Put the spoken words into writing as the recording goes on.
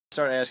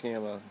Start asking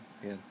him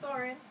again.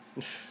 Thorin.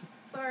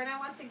 Thorin, I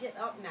want to get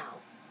up now.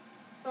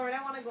 Thorin,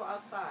 I want to go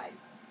outside.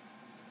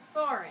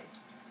 Thorin.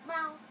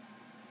 Meow.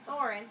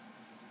 Thorin.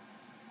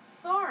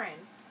 Thorin.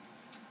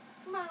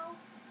 Meow.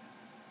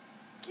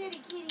 Kitty,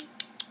 kitty.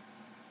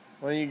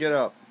 When you get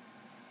up?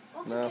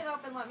 Won't you get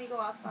up and let me go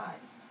outside?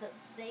 But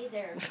stay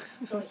there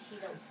so she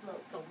don't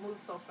smoke. Don't move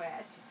so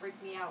fast. You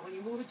freak me out when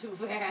you move too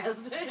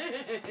fast.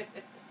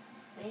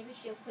 Maybe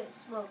she'll quit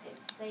smoking.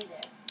 Stay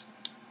there.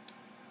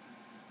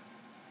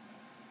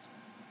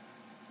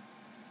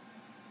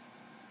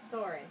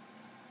 Thorin.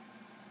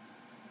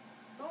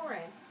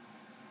 Thorin.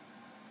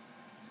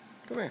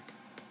 Come here.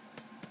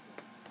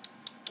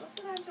 Go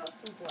sit on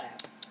Justin's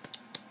lap.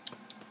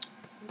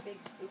 You big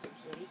stupid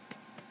kitty.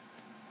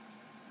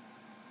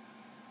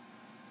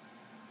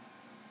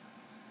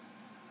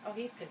 Oh,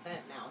 he's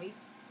content now.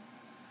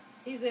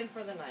 He's in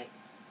for the night.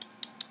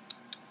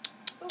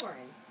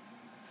 Thorin.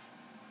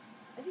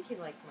 I think he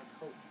likes my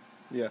coat.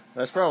 Yeah,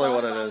 that's probably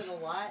what it I is. thought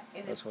about it a lot,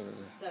 and That's it's what it is.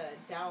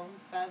 the down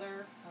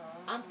feather.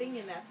 I'm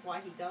thinking that's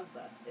why he does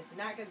this. It's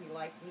not because he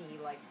likes me. He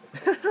likes the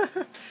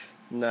coat.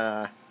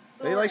 Nah.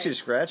 But he likes you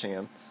scratching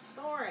him.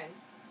 Thorin.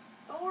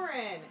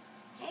 Thorin.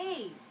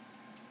 Hey.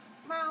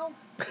 Meow.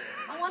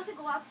 I want to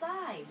go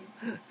outside.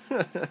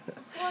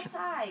 Let's go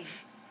outside.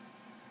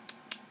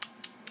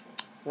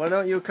 Why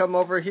don't you come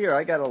over here?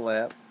 I got a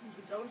lap.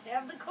 You don't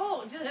have the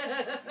coat.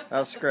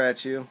 I'll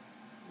scratch you.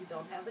 You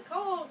don't have the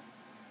coat.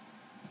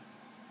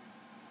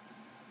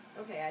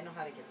 Okay, I know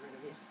how to get rid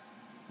of you.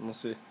 We'll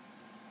see.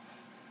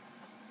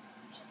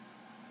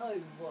 I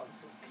want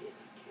some kitty.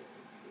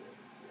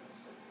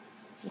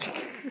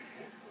 I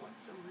want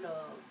some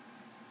love.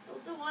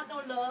 Don't you want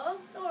no love?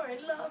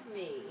 Thorin, love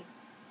me.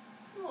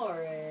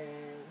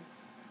 Thorin.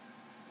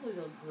 Who's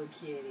a good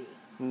kitty?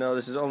 No,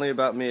 this is only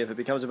about me. If it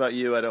becomes about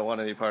you, I don't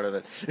want any part of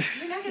it.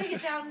 You're not going to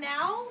get down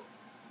now?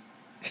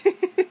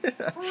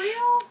 For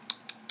real?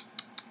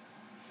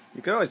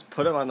 You could always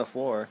put him on the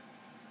floor.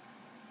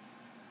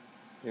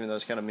 Even though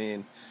it's kind of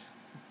mean.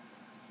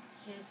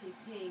 Jesse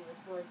P. was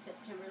born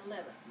September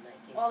 11th,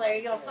 19. Well, there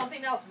you go.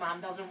 Something else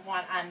Mom doesn't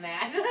want on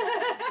that.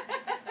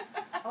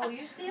 Oh,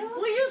 you still?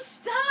 Will you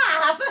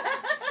stop?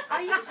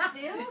 Are you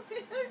still?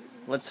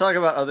 Let's talk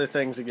about other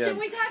things again. Can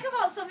we talk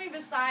about something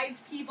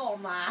besides people,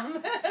 Mom?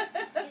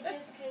 It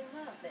just came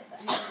up.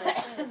 I have my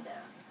hand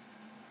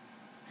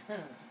down.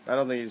 I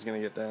don't think he's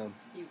going to get down.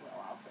 You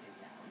will. I'll put him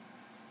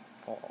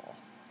down. Aw.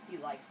 He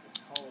likes this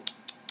cold.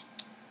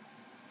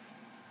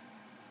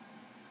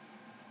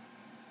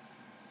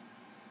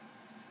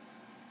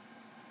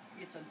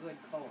 It's a good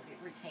coat. It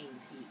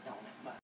retains heat, don't it? But